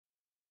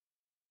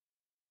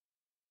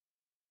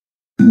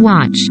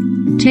Watch.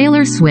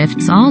 Taylor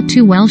Swift's All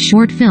Too Well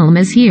short film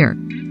is here.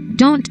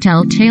 Don't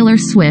tell Taylor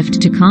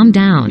Swift to calm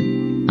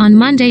down. On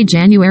Monday,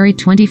 January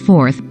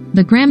 24th,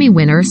 the Grammy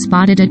winner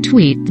spotted a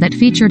tweet that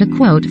featured a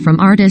quote from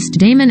artist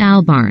Damon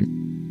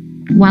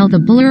Albarn. While the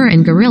Blur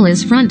and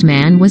Gorillaz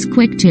frontman was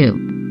quick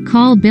to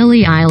call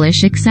Billie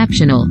Eilish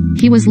exceptional,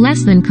 he was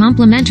less than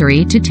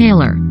complimentary to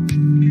Taylor.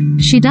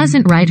 She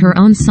doesn't write her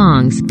own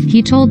songs,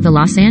 he told the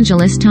Los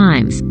Angeles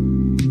Times.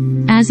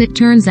 As it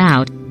turns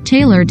out,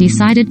 Taylor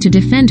decided to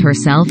defend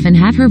herself and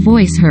have her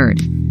voice heard.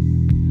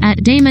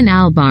 At Damon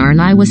Albarn,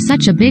 I was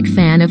such a big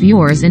fan of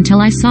yours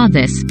until I saw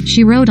this,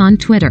 she wrote on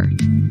Twitter.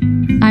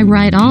 I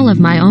write all of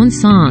my own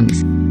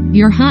songs.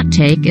 Your hot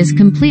take is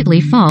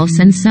completely false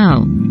and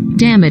so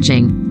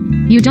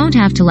damaging. You don't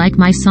have to like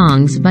my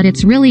songs, but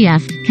it's really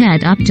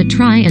f***ed up to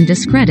try and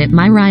discredit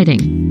my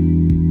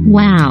writing.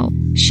 Wow.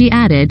 She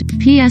added,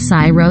 P.S.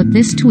 I wrote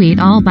this tweet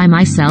all by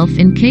myself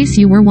in case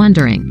you were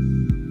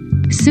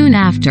wondering. Soon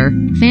after,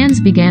 fans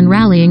began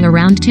rallying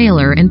around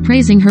Taylor and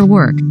praising her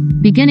work,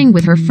 beginning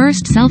with her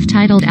first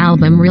self-titled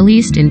album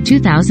released in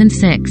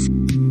 2006.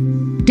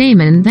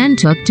 Damon then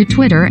took to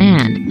Twitter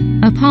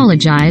and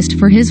apologized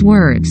for his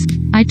words.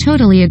 I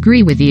totally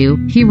agree with you,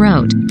 he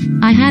wrote.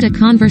 I had a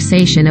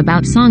conversation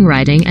about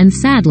songwriting and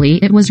sadly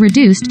it was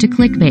reduced to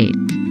clickbait.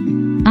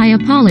 I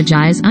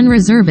apologize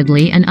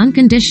unreservedly and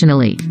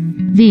unconditionally.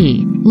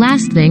 The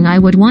last thing I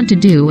would want to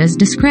do is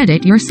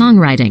discredit your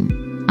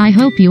songwriting. I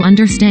hope you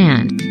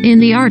understand. In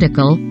the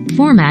article,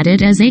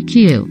 formatted as a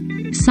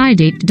Q.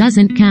 Sided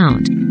doesn't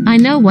count. I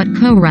know what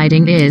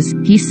co-writing is,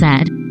 he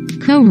said.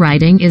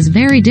 Co-writing is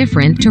very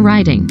different to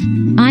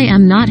writing. I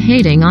am not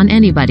hating on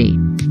anybody.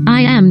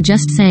 I am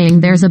just saying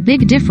there's a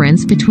big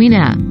difference between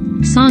a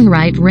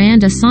songwriter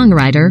and a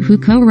songwriter who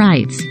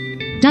co-writes.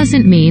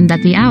 Doesn't mean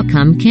that the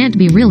outcome can't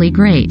be really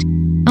great.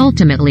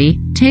 Ultimately,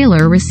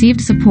 Taylor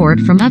received support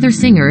from other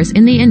singers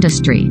in the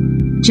industry.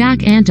 Jack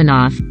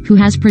Antonoff, who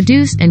has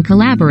produced and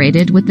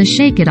collaborated with the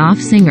Shake It Off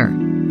singer,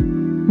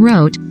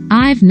 wrote,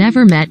 I've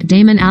never met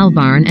Damon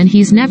Albarn and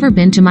he's never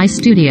been to my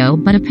studio,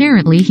 but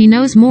apparently he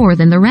knows more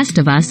than the rest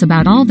of us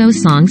about all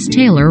those songs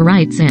Taylor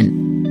writes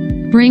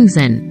and brings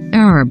in.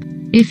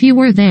 If you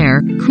were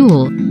there,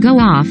 cool, go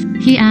off,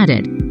 he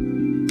added.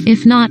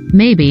 If not,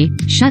 maybe,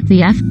 shut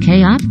the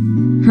f**k up?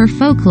 Her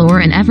Folklore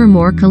and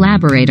Evermore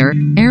collaborator,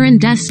 Aaron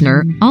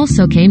Dessner,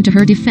 also came to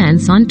her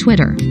defense on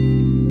Twitter.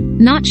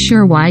 Not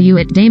sure why you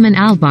at Damon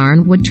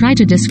Albarn would try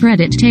to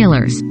discredit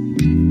Taylor's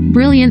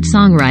brilliant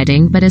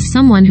songwriting, but as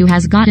someone who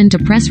has gotten to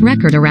press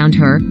record around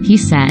her, he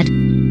said,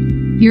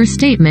 your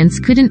statements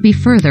couldn't be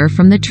further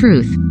from the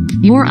truth.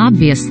 You're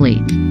obviously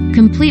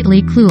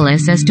completely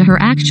clueless as to her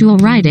actual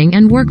writing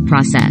and work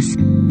process.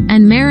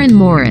 And Maren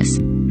Morris,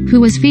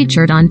 who was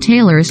featured on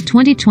Taylor's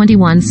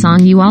 2021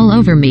 song You All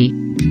Over Me,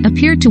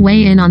 appeared to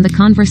weigh in on the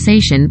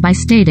conversation by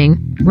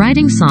stating,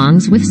 writing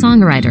songs with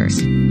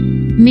songwriters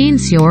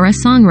means you're a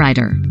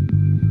songwriter.